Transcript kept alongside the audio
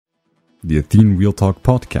The Athene Real Talk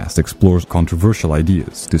Podcast explores controversial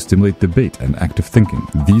ideas to stimulate debate and active thinking.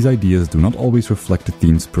 These ideas do not always reflect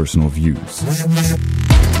Athene's personal views.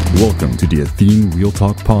 Welcome to the Athene Real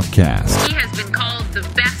Talk Podcast. He has been called the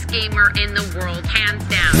best gamer in the world, hands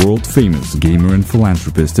down. World-famous gamer and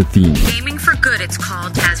philanthropist Athene. Gaming for Good, it's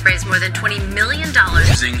called, has raised more than $20 million.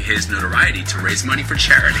 Using his notoriety to raise money for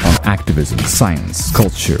charity. On activism, science,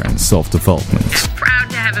 culture, and self-development.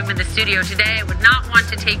 Proud to have him in the studio today. I would not want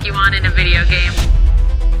to take you on in a video game.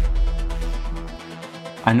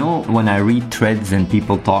 I know when I read threads and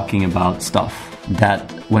people talking about stuff,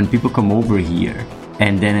 that when people come over here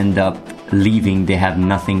and then end up leaving, they have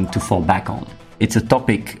nothing to fall back on. It's a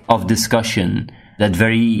topic of discussion that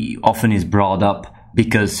very often is brought up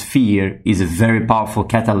because fear is a very powerful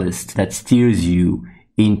catalyst that steers you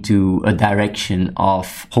into a direction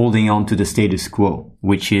of holding on to the status quo,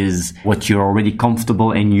 which is what you're already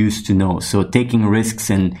comfortable and used to know. So taking risks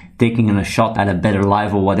and taking a shot at a better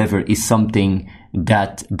life or whatever is something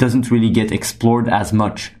that doesn't really get explored as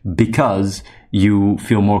much because you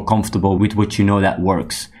feel more comfortable with what you know that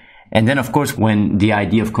works. And then, of course, when the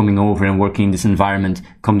idea of coming over and working in this environment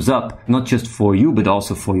comes up, not just for you, but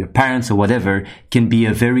also for your parents or whatever, can be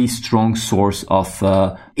a very strong source of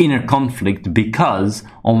inner conflict because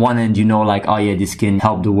on one end, you know, like, oh yeah, this can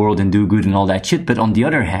help the world and do good and all that shit. But on the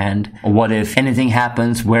other hand, what if anything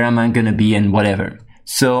happens? Where am I going to be and whatever?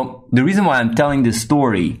 So the reason why I'm telling this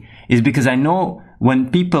story is because I know when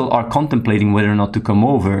people are contemplating whether or not to come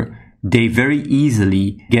over, they very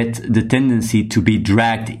easily get the tendency to be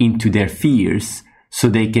dragged into their fears so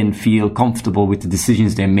they can feel comfortable with the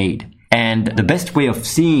decisions they made. And the best way of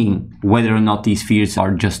seeing whether or not these fears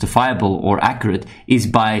are justifiable or accurate is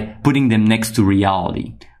by putting them next to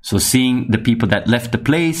reality. So seeing the people that left the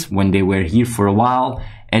place when they were here for a while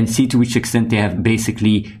and see to which extent they have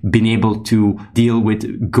basically been able to deal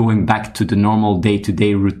with going back to the normal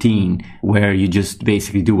day-to-day routine where you just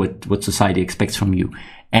basically do what society expects from you.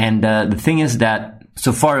 And the thing is that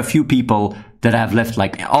so far a few people that have left,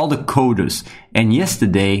 like all the coders, and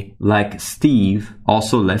yesterday, like Steve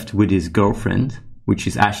also left with his girlfriend, which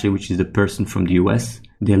is Ashley, which is the person from the US.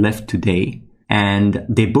 They left today and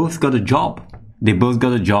they both got a job. They both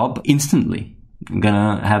got a job instantly.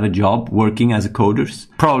 Gonna have a job working as a coders.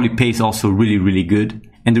 Probably pays also really, really good.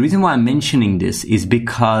 And the reason why I'm mentioning this is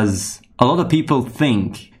because a lot of people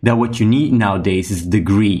think that what you need nowadays is a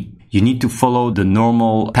degree. You need to follow the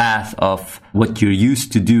normal path of what you're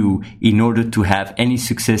used to do in order to have any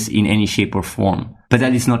success in any shape or form. But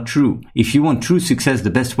that is not true. If you want true success, the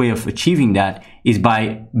best way of achieving that is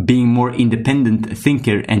by being more independent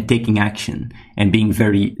thinker and taking action and being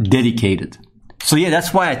very dedicated. So yeah,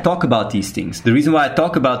 that's why I talk about these things. The reason why I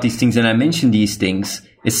talk about these things and I mention these things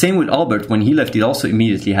is same with Albert. When he left, he also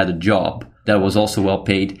immediately had a job that was also well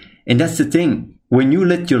paid. And that's the thing. When you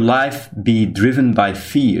let your life be driven by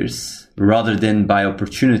fears rather than by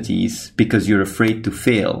opportunities because you're afraid to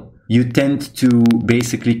fail, you tend to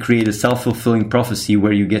basically create a self-fulfilling prophecy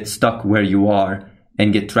where you get stuck where you are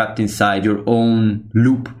and get trapped inside your own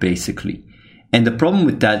loop, basically. And the problem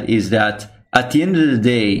with that is that at the end of the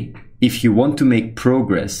day, if you want to make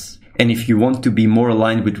progress and if you want to be more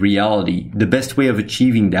aligned with reality, the best way of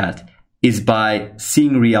achieving that is by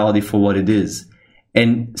seeing reality for what it is.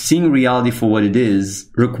 And seeing reality for what it is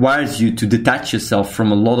requires you to detach yourself from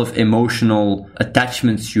a lot of emotional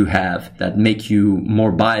attachments you have that make you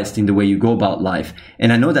more biased in the way you go about life.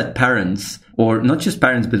 And I know that parents, or not just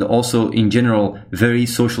parents, but also in general, very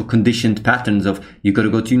social conditioned patterns of you got to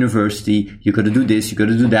go to university, you got to do this, you got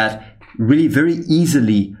to do that, really very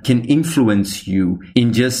easily can influence you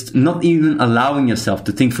in just not even allowing yourself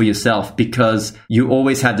to think for yourself because you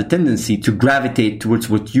always have the tendency to gravitate towards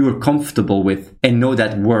what you are comfortable with and know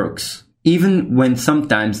that works. Even when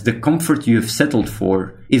sometimes the comfort you have settled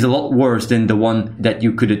for is a lot worse than the one that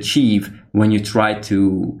you could achieve when you try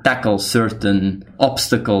to tackle certain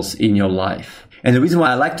obstacles in your life. And the reason why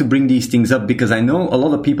I like to bring these things up, because I know a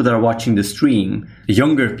lot of people that are watching the stream,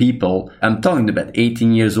 younger people, I'm talking about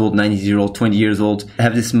 18 years old, 19 years old, 20 years old,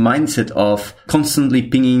 have this mindset of constantly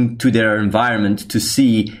pinging to their environment to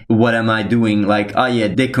see what am I doing? Like, oh yeah,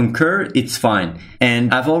 they concur, it's fine.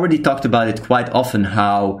 And I've already talked about it quite often,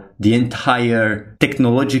 how the entire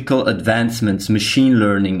technological advancements, machine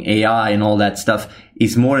learning, AI and all that stuff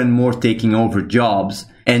is more and more taking over jobs.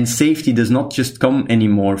 And safety does not just come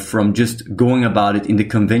anymore from just going about it in the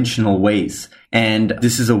conventional ways. And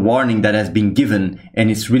this is a warning that has been given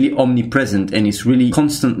and it's really omnipresent and it's really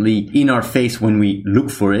constantly in our face when we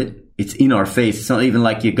look for it. It's in our face. It's not even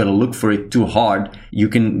like you got to look for it too hard. You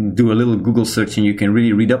can do a little Google search and you can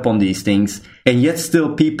really read up on these things. And yet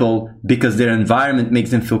still people, because their environment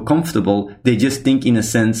makes them feel comfortable, they just think in a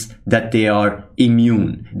sense that they are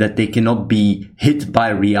immune, that they cannot be hit by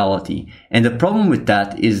reality. And the problem with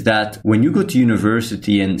that is that when you go to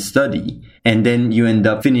university and study, and then you end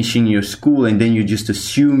up finishing your school, and then you just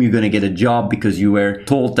assume you're going to get a job because you were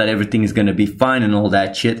told that everything is going to be fine and all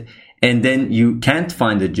that shit, and then you can't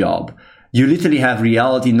find a job. You literally have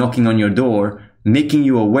reality knocking on your door, making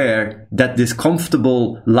you aware that this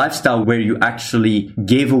comfortable lifestyle where you actually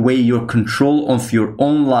gave away your control of your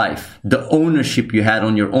own life, the ownership you had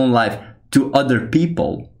on your own life to other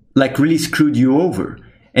people, like really screwed you over.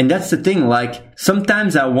 And that's the thing, like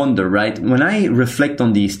sometimes I wonder, right, when I reflect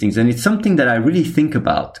on these things, and it's something that I really think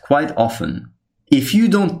about quite often, if you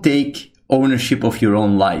don't take ownership of your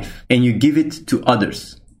own life and you give it to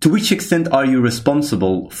others, to which extent are you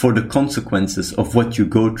responsible for the consequences of what you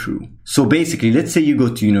go through? So basically, let's say you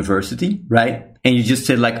go to university, right? And you just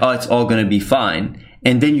said like, oh, it's all going to be fine.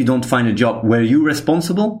 And then you don't find a job. Were you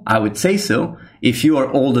responsible? I would say so. If you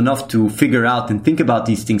are old enough to figure out and think about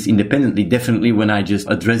these things independently, definitely when I just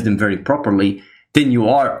address them very properly, then you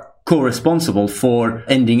are co-responsible for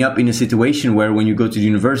ending up in a situation where when you go to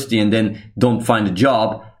university and then don't find a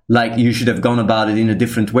job, like you should have gone about it in a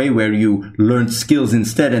different way where you learn skills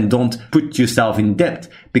instead and don't put yourself in debt.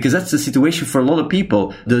 Because that's the situation for a lot of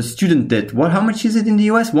people. The student debt, how much is it in the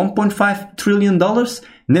US? $1.5 trillion?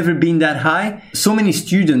 Never been that high. So many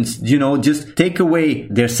students, just take away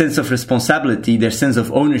their sense of responsibility, their sense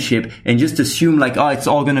of ownership, and just assume like, oh, it's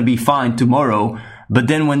all going to be fine tomorrow. But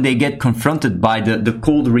then when they get confronted by the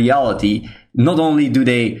cold reality, not only do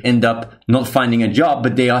they end up not finding a job,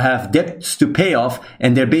 but they have debts to pay off,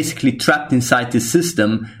 and they're basically trapped inside this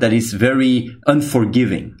system that is very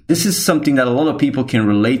unforgiving. This is something that a lot of people can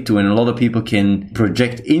relate to and a lot of people can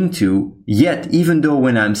project into. Yet, even though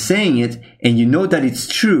when I'm saying it and you know that it's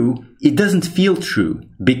true, it doesn't feel true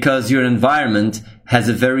because your environment has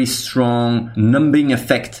a very strong numbing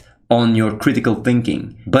effect on your critical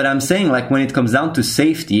thinking. But I'm saying like when it comes down to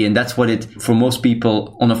safety, and that's what it for most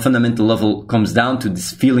people on a fundamental level comes down to,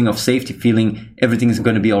 this feeling of safety, feeling everything is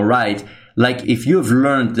going to be all right. Like if you have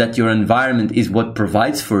learned that your environment is what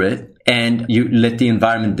provides for it, and you let the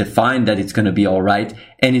environment define that it's going to be all right,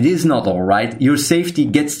 and it is not all right, your safety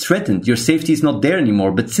gets threatened. Your safety is not there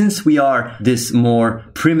anymore. But since we are this more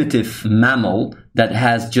primitive mammal that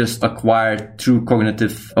has just acquired through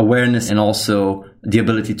cognitive awareness and also the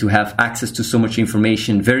ability to have access to so much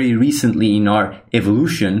information very recently in our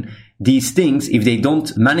evolution, these things, if they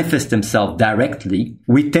don't manifest themselves directly,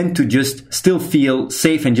 we tend to just still feel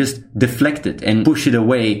safe and just deflect it and push it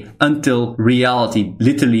away until reality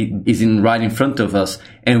literally is right in front of us.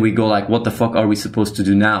 And we go like, what the fuck are we supposed to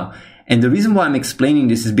do now? And the reason why I'm explaining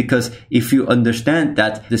this is because if you understand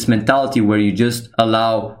that this mentality where you just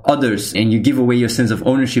allow others and you give away your sense of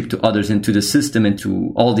ownership to others and to the system and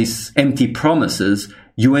to all these empty promises,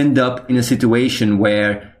 you end up in a situation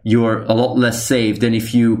where you're a lot less safe than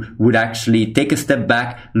if you would actually take a step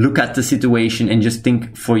back, look at the situation and just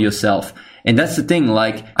think for yourself. And that's the thing,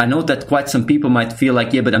 like, I know that quite some people might feel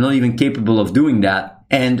like, yeah, but I'm not even capable of doing that.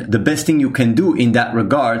 And the best thing you can do in that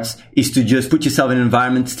regards is to just put yourself in an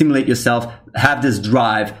environment, stimulate yourself, have this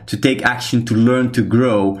drive to take action, to learn, to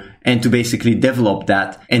grow, and to basically develop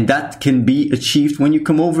that. And that can be achieved when you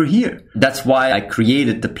come over here. That's why I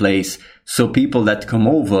created the place. So people that come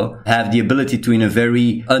over have the ability to, in a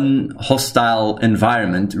very unhostile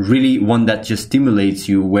environment, really one that just stimulates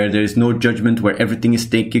you, where there is no judgment, where everything is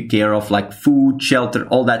taken care of, like food, shelter,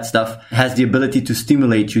 all that stuff, has the ability to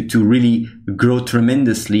stimulate you to really grow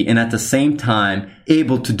tremendously and at the same time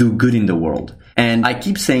able to do good in the world. And I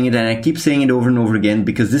keep saying it and I keep saying it over and over again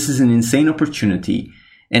because this is an insane opportunity.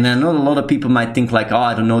 And I know a lot of people might think like, oh,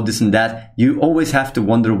 I don't know this and that. You always have to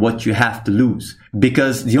wonder what you have to lose,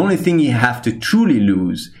 because the only thing you have to truly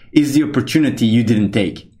lose is the opportunity you didn't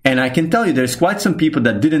take. And I can tell you there's quite some people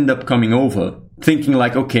that did end up coming over thinking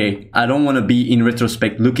like, okay, I don't want to be in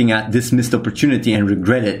retrospect looking at this missed opportunity and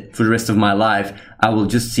regret it for the rest of my life. I will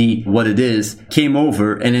just see what it is. Came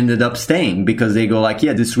over and ended up staying because they go like,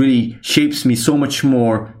 yeah, this really shapes me so much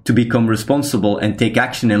more to become responsible and take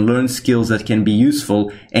action and learn skills that can be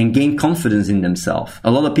useful and gain confidence in themselves. A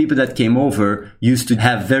lot of people that came over used to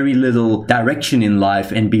have very little direction in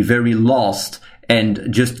life and be very lost and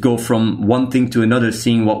just go from one thing to another,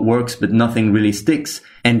 seeing what works, but nothing really sticks.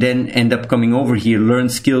 and then end up coming over here, learn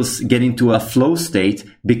skills, get into a flow state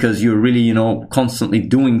because you're really, constantly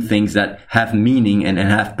doing things that have meaning and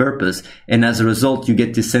have purpose. And as a result, you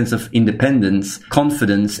get this sense of independence,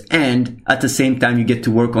 confidence, and at the same time, you get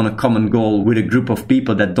to work on a common goal with a group of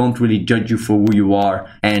people that don't really judge you for who you are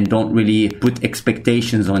and don't really put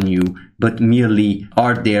expectations on you, but merely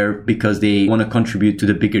are there because they want to contribute to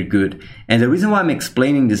the bigger good. And the reason why I'm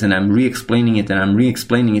explaining this and I'm re-explaining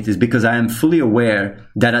it is because I am fully aware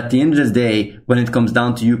that at the end of the day, when it comes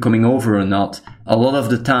down to you coming over or not, a lot of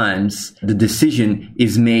the times the decision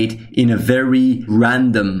is made in a very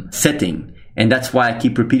random setting. And that's why I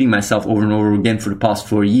keep repeating myself over and over again for the past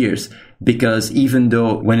 4 years. Because even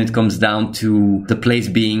though when it comes down to the place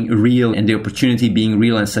being real and the opportunity being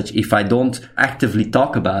real and such, if I don't actively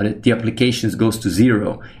talk about it, the applications goes to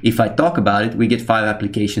 0. If I talk about it, we get 5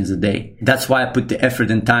 applications a day. That's why I put the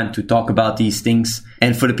effort and time to talk about these things.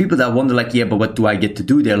 And for the people that wonder like, yeah, but what do I get to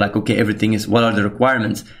do there? Like, okay, everything is, what are the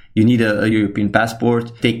requirements? You need a European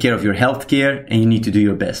passport, take care of your healthcare, and you need to do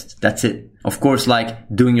your best. That's it. Of course, like,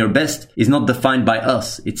 doing your best is not defined by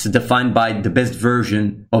us. It's defined by the best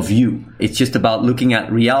version of you. It's just about looking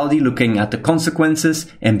at reality, looking at the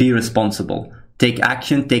consequences, and be responsible. Take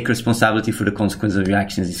action, take responsibility for the consequences of your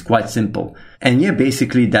actions. It's quite simple. And yeah,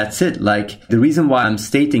 basically that's it. Like, the reason why I'm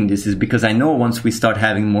stating this is because I know once we start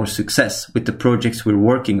having more success with the projects we're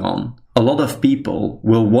working on, a lot of people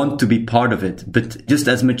will want to be part of it. But just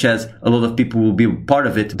as much as a lot of people will be part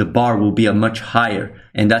of it, the bar will be a much higher.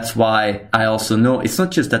 And that's why I also know it's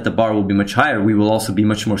not just that the bar will be much higher. We will also be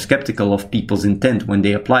much more skeptical of people's intent when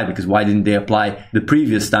they apply, because why didn't they apply the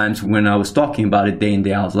previous times when I was talking about it day in,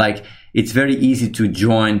 day out? Like, it's very easy to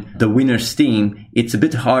join the winner's team. It's a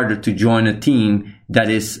bit harder to join a team that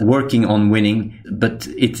is working on winning, but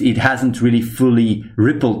it hasn't really fully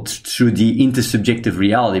rippled through the intersubjective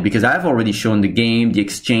reality, because I've already shown the game, the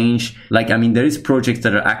exchange. Like, I mean, there is projects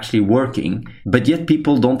that are actually working, but yet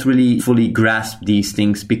people don't really fully grasp these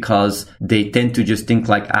things because they tend to just think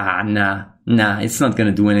like, nah, it's not going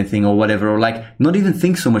to do anything or whatever, or like not even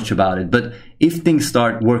think so much about it. But if things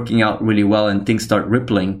start working out really well and things start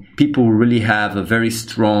rippling, people really have a very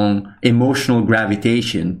strong emotional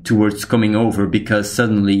gravitation towards coming over, because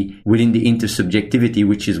suddenly within the intersubjectivity,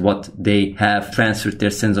 which is what they have transferred their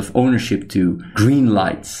sense of ownership to, green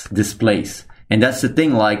lights this place. And that's the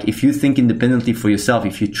thing, like, if you think independently for yourself,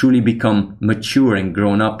 if you truly become mature and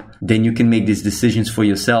grown up, then you can make these decisions for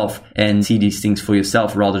yourself and see these things for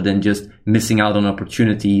yourself rather than just missing out on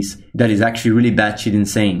opportunities that is actually really batshit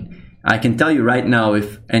insane. I can tell you right now,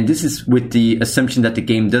 and this is with the assumption that the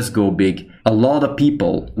game does go big, a lot of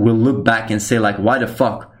people will look back and say like, why the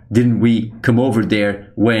fuck didn't we come over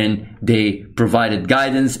there when they provided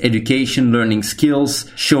guidance, education, learning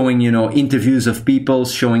skills, showing, interviews of people,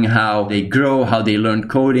 showing how they grow, how they learn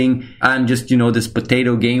coding. I'm just, this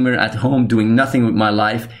potato gamer at home doing nothing with my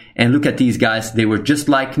life. And look at these guys. They were just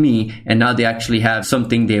like me. And now they actually have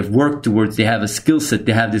something they have worked towards. They have a skill set.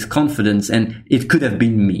 They have this confidence, and it could have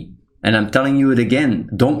been me. And I'm telling you it again,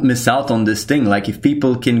 don't miss out on this thing. Like, if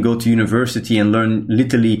people can go to university and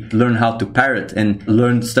learn how to parrot and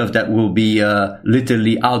learn stuff that will be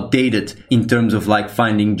literally outdated in terms of like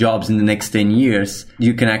finding jobs in the next 10 years,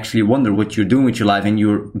 you can actually wonder what you're doing with your life, and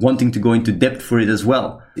you're wanting to go into depth for it as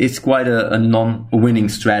well. It's quite a non-winning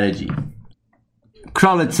strategy.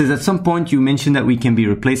 Crowlet says, at some point you mentioned that we can be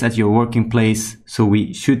replaced at your working place, so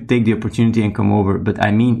we should take the opportunity and come over. But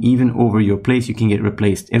I mean, even over your place, you can get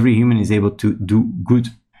replaced. Every human is able to do good.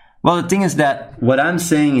 Well, the thing is that what I'm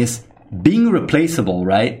saying is being replaceable,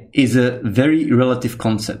 right, is a very relative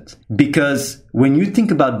concept. Because when you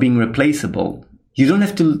think about being replaceable, you don't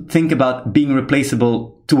have to think about being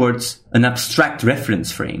replaceable towards an abstract reference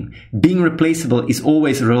frame. Being replaceable is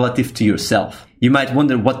always relative to yourself. You might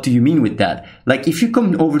wonder, what do you mean with that? Like, if you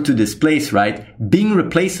come over to this place, right, being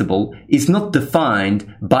replaceable is not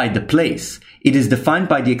defined by the place. It is defined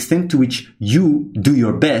by the extent to which you do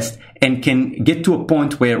your best and can get to a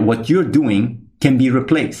point where what you're doing can be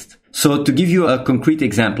replaced. So to give you a concrete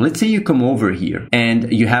example, let's say you come over here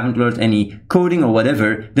and you haven't learned any coding or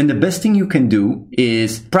whatever, then the best thing you can do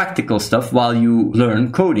is practical stuff while you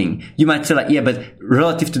learn coding. You might say like, yeah, but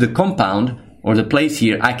relative to the compound or the place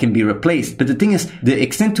here, I can be replaced. But the thing is, the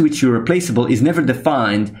extent to which you're replaceable is never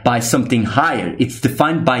defined by something higher. It's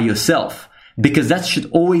defined by yourself. Because that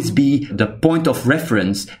should always be the point of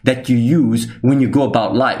reference that you use when you go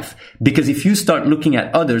about life. Because if you start looking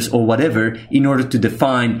at others or whatever in order to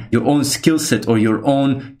define your own skill set or your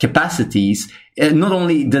own capacities, Not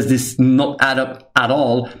only does this not add up at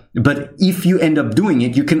all, but if you end up doing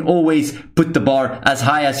it, you can always put the bar as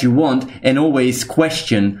high as you want and always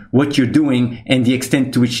question what you're doing and the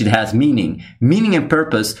extent to which it has meaning. Meaning and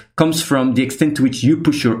purpose comes from the extent to which you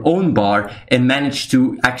push your own bar and manage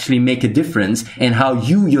to actually make a difference, and how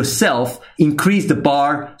you yourself increase the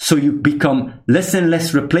bar so you become less and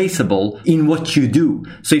less replaceable in what you do.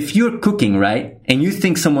 So if you're cooking, right, and you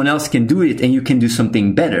think someone else can do it and you can do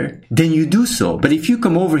something better, then you do so. But if you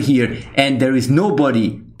come over here and there is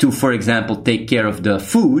nobody to, for example, take care of the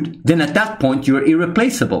food, then at that point you're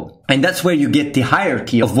irreplaceable. And that's where you get the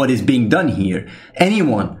hierarchy of what is being done here.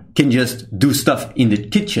 Anyone can just do stuff in the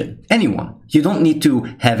kitchen. Anyone. You don't need to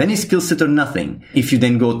have any skill set or nothing. If you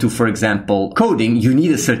then go to, for example, coding, you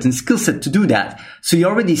need a certain skill set to do that. So you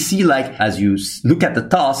already see, like, as you look at the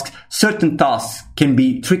tasks, certain tasks can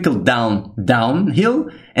be trickled downhill,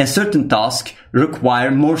 and certain tasks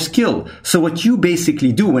require more skill. So what you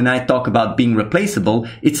basically do when I talk about being replaceable,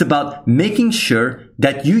 it's about making sure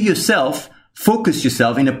that you yourself focus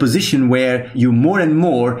yourself in a position where you more and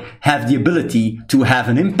more have the ability to have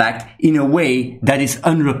an impact in a way that is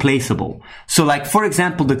unreplaceable. So like, for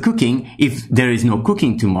example, the cooking, if there is no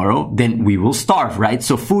cooking tomorrow, then we will starve, right?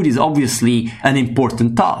 So food is obviously an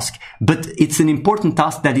important task, but it's an important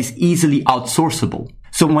task that is easily outsourceable.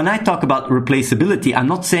 So when I talk about replaceability, I'm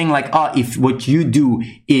not saying like, if what you do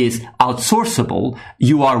is outsourceable,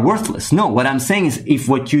 you are worthless. No, what I'm saying is if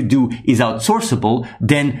what you do is outsourceable,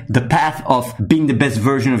 then the path of being the best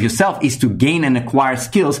version of yourself is to gain and acquire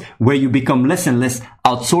skills where you become less and less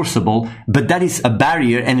outsourceable. But that is a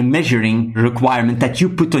barrier and a measuring requirement that you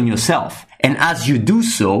put on yourself. And as you do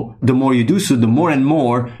so, the more you do so, the more and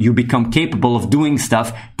more you become capable of doing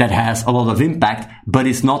stuff that has a lot of impact, but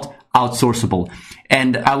it's not outsourceable.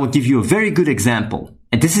 And I will give you a very good example.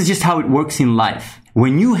 And this is just how it works in life.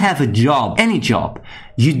 When you have a job, any job,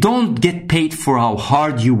 you don't get paid for how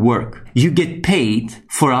hard you work. You get paid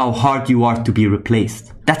for how hard you are to be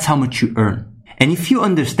replaced. That's how much you earn. And if you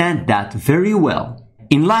understand that very well,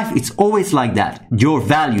 in life, it's always like that. Your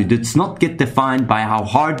value does not get defined by how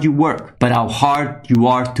hard you work, but how hard you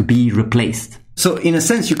are to be replaced. So in a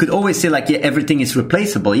sense, you could always say like, yeah, everything is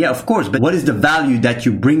replaceable. Yeah, of course. But what is the value that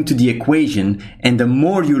you bring to the equation? And the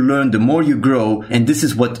more you learn, the more you grow. And this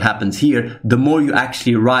is what happens here. The more you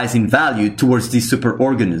actually rise in value towards this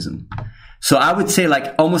superorganism. So I would say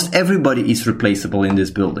like almost everybody is replaceable in this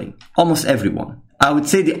building. Almost everyone. I would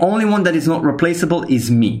say the only one that is not replaceable is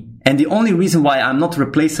me. And the only reason why I'm not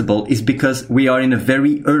replaceable is because we are in a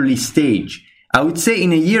very early stage. I would say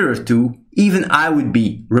in a year or two, even I would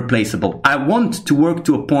be replaceable. I want to work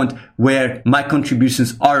to a point where my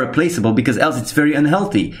contributions are replaceable, because else it's very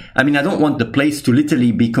unhealthy. I mean, I don't want the place to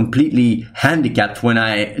literally be completely handicapped when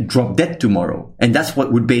I drop dead tomorrow. And that's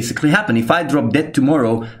what would basically happen. If I drop dead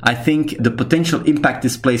tomorrow, I think the potential impact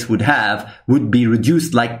this place would have would be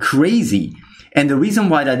reduced like crazy. And the reason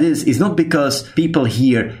why that is not because people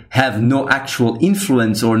here have no actual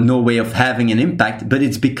influence or no way of having an impact, but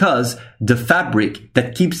it's because the fabric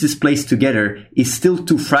that keeps this place together is still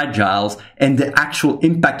too fragile, and the actual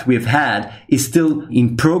impact we've had is still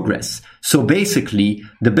in progress. So basically,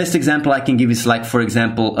 the best example I can give is like, for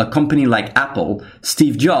example, a company like Apple.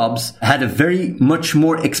 Steve Jobs had a very much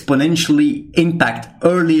more exponentially impact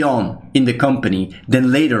early on in the company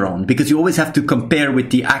than later on, because you always have to compare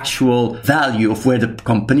with the actual value of where the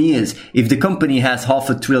company is. If the company has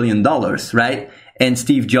 $500 billion, right? And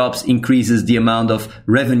Steve Jobs increases the amount of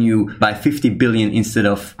revenue by 50 billion instead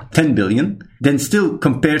of 10 billion, then still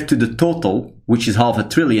compared to the total, which is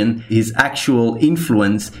 $500 billion, his actual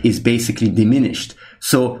influence is basically diminished.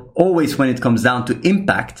 So always when it comes down to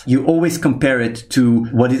impact, you always compare it to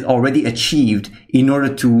what is already achieved in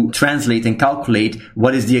order to translate and calculate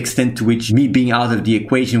what is the extent to which me being out of the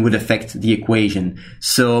equation would affect the equation.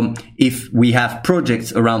 So if we have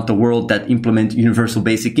projects around the world that implement universal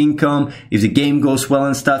basic income, if the game goes well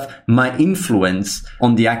and stuff, my influence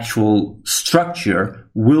on the actual structure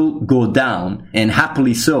will go down, and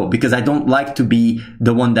happily so, because I don't like to be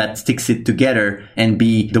the one that sticks it together and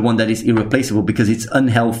be the one that is irreplaceable, because it's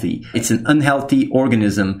unhealthy. It's an unhealthy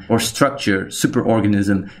organism or structure,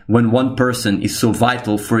 superorganism, when one person is so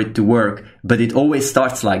vital for it to work. But it always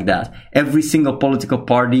starts like that. Every single political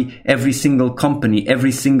party, every single company,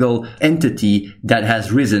 every single entity that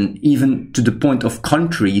has risen, even to the point of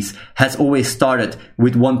countries, has always started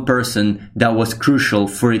with one person that was crucial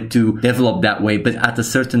for it to develop that way, but at a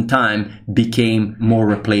certain time became more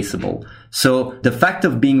replaceable. So the fact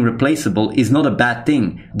of being replaceable is not a bad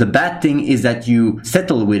thing. The bad thing is that you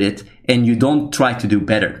settle with it and you don't try to do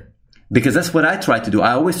better. Because that's what I try to do.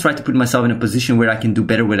 I always try to put myself in a position where I can do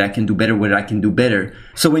better, where I can do better, where I can do better.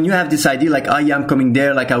 So when you have this idea like, oh yeah, I'm coming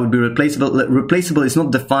there, like I would be replaceable. Replaceable is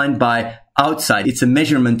not defined by outside. It's a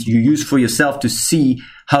measurement you use for yourself to see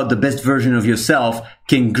how the best version of yourself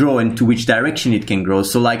can grow and to which direction it can grow.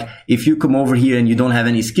 So like if you come over here and you don't have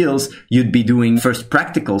any skills, you'd be doing first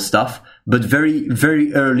practical stuff. But very,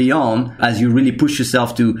 very early on, as you really push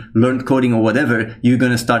yourself to learn coding or whatever, you're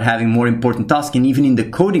going to start having more important tasks. And even in the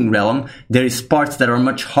coding realm, there is parts that are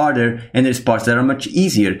much harder and there's parts that are much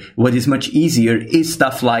easier. What is much easier is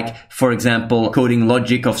stuff like, for example, coding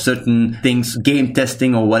logic of certain things, game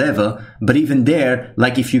testing or whatever. But even there,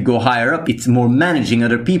 like if you go higher up, it's more managing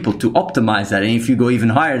other people to optimize that. And if you go even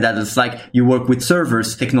higher, that it's like you work with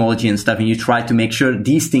servers, technology and stuff, and you try to make sure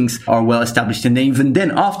these things are well established. And then even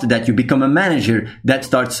then after that, you become a manager that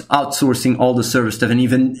starts outsourcing all the server stuff. And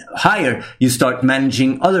even higher, you start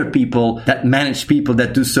managing other people that manage people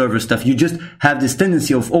that do server stuff. You just have this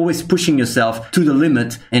tendency of always pushing yourself to the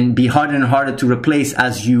limit and be harder and harder to replace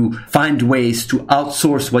as you find ways to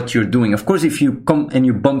outsource what you're doing. Of course, if you come and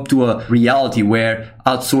you bump to a reality where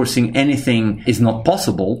outsourcing anything is not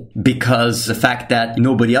possible because the fact that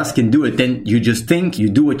nobody else can do it, then you just think, you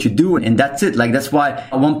do what you do, and that's it. Like that's why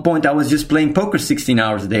at one point I was just playing poker 16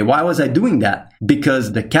 hours a day. Why was I doing that?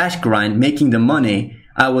 Because the cash grind, making the money,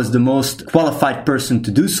 I was the most qualified person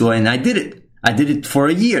to do so, and I did it. I did it for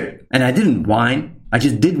a year, and I didn't whine. I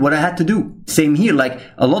just did what I had to do. Same here, like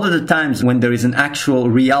a lot of the times when there is an actual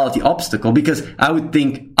reality obstacle, because I would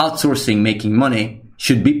think outsourcing making money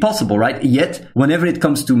should be possible, right? Yet, whenever it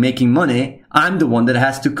comes to making money, I'm the one that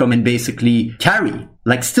has to come and basically carry.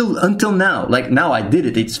 Like still until now, like now I did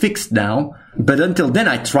it, it's fixed now. But until then,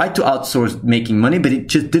 I tried to outsource making money, but it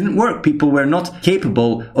just didn't work. People were not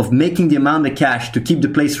capable of making the amount of cash to keep the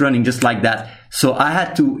place running just like that. So I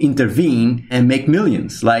had to intervene and make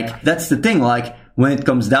millions. Like that's the thing, like when it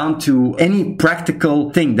comes down to any practical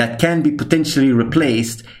thing that can be potentially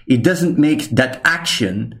replaced, it doesn't make that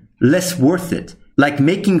action less worth it. Like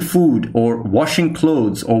making food or washing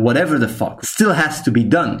clothes or whatever the fuck still has to be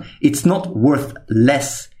done. It's not worth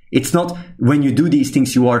less. It's not when you do these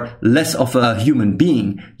things, you are less of a human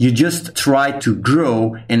being. You just try to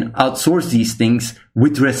grow and outsource these things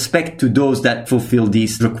with respect to those that fulfill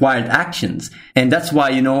these required actions. And that's why,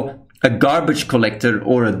 you know, a garbage collector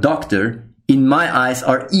or a doctor, in my eyes,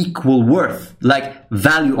 are equal worth, like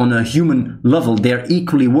value on a human level. They're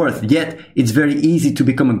equally worth. Yet it's very easy to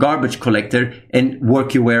become a garbage collector and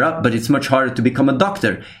work your way up, but it's much harder to become a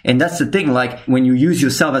doctor. And that's the thing, like when you use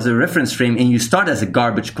yourself as a reference frame and you start as a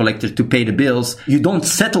garbage collector to pay the bills, you don't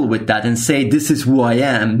settle with that and say, this is who I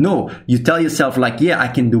am. No, you tell yourself like, yeah, I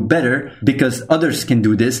can do better because others can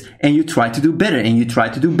do this. And you try to do better and you try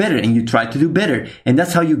to do better and you try to do better. And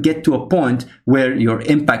that's how you get to a point where your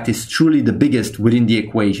impact is truly the biggest within the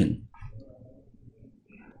equation.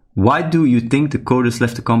 Why do you think the coders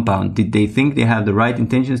left the compound? Did they think they had the right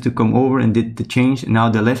intentions to come over and did the change and now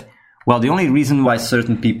they left? Well, the only reason why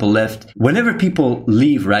certain people left, whenever people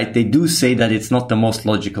leave, right, they do say that it's not the most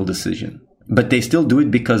logical decision, but they still do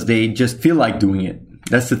it because they just feel like doing it.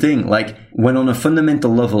 That's the thing. Like when on a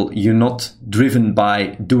fundamental level, you're not driven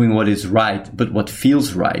by doing what is right, but what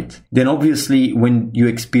feels right, then obviously when you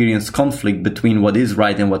experience conflict between what is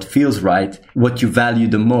right and what feels right, what you value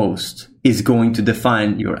the most is going to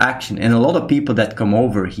define your action. And a lot of people that come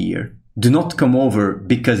over here do not come over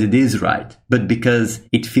because it is right, but because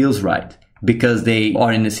it feels right. Because they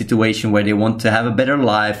are in a situation where they want to have a better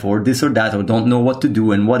life or this or that or don't know what to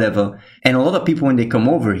do and whatever. And a lot of people, when they come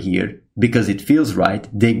over here, because it feels right,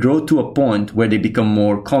 they grow to a point where they become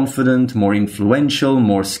more confident, more influential,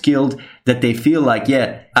 more skilled, that they feel like,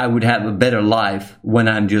 yeah, I would have a better life when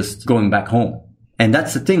I'm just going back home. And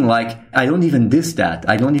that's the thing, like, I don't even diss that.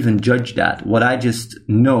 I don't even judge that. What I just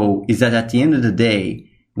know is that at the end of the day,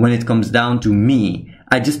 when it comes down to me,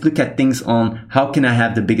 I just look at things on how can I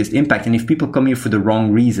have the biggest impact. And if people come here for the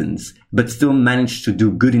wrong reasons, but still manage to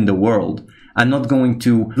do good in the world, I'm not going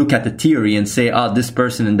to look at the theory and say, this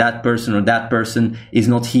person and that person or that person is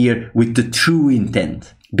not here with the true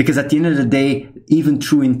intent. Because at the end of the day, even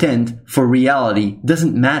true intent for reality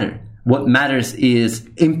doesn't matter. What matters is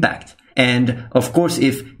impact. And of course,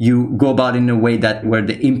 if you go about it in a way that where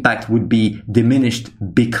the impact would be diminished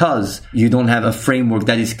because you don't have a framework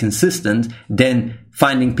that is consistent, then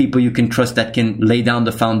finding people you can trust that can lay down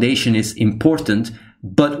the foundation is important.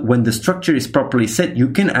 But when the structure is properly set, you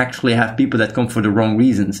can actually have people that come for the wrong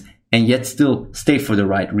reasons and yet still stay for the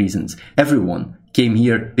right reasons. Everyone came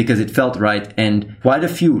here because it felt right. And quite a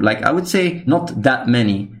few, like I would say not that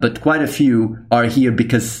many, but quite a few are here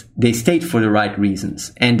because they stayed for the right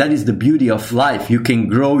reasons. And that is the beauty of life. You can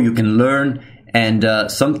grow, you can learn. And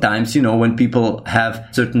sometimes, when people have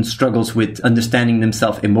certain struggles with understanding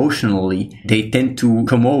themselves emotionally, they tend to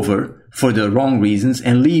come over for the wrong reasons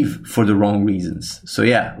and leave for the wrong reasons. So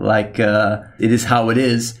yeah, it is how it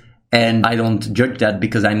is. And I don't judge that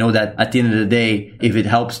because I know that at the end of the day, if it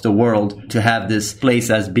helps the world to have this place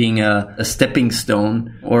as being a stepping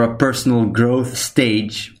stone or a personal growth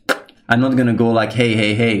stage, I'm not going to go like,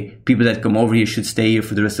 hey, people that come over here should stay here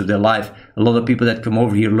for the rest of their life. A lot of people that come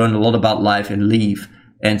over here learn a lot about life and leave.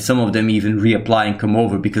 And some of them even reapply and come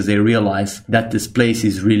over because they realize that this place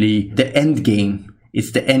is really the end game.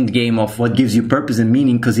 It's the end game of what gives you purpose and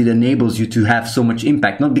meaning because it enables you to have so much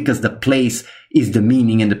impact. Not because the place is the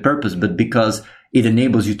meaning and the purpose, but because it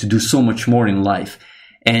enables you to do so much more in life.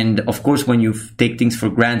 And of course, when you take things for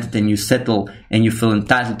granted and you settle and you feel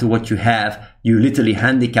entitled to what you have, you literally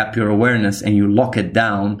handicap your awareness and you lock it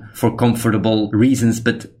down for comfortable reasons.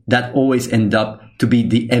 But that always ends up to be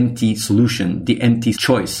the empty solution, the empty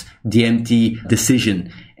choice, the empty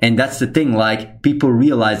decision. And that's the thing, like people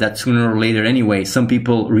realize that sooner or later anyway. Some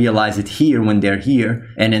people realize it here when they're here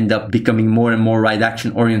and end up becoming more and more right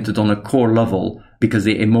action oriented on a core level because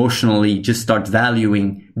they emotionally just start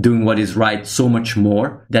valuing doing what is right so much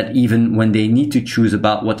more that even when they need to choose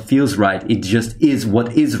about what feels right, it just is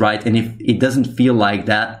what is right. And if it doesn't feel like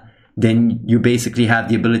that, then you basically have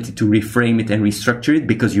the ability to reframe it and restructure it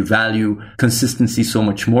because you value consistency so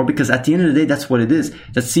much more. Because at the end of the day, that's what it is.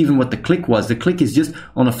 That's even what the click was. The click is just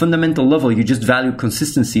on a fundamental level. You just value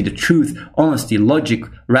consistency, the truth, honesty, logic,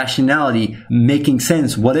 rationality, making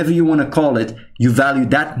sense, whatever you want to call it. You value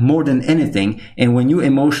that more than anything. And when you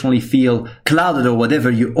emotionally feel clouded or whatever,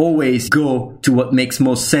 you always go to what makes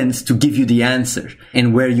most sense to give you the answer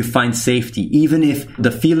and where you find safety, even if the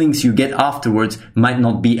feelings you get afterwards might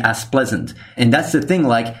not be as pleasant. And that's the thing,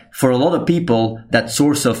 like for a lot of people, that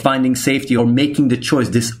source of finding safety or making the choice,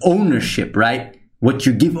 this ownership, right? What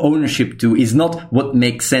you give ownership to is not what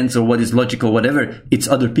makes sense or what is logical, whatever. It's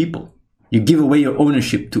other people. You give away your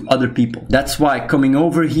ownership to other people. That's why coming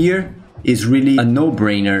over here is really a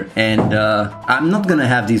no-brainer. And I'm not going to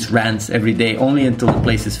have these rants every day, only until the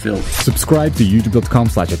place is filled. Subscribe to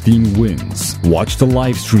youtube.com/AtheneWins. Watch the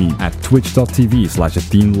live stream at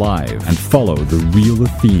twitch.tv/AtheneLive and follow The Real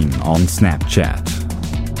Athene on Snapchat.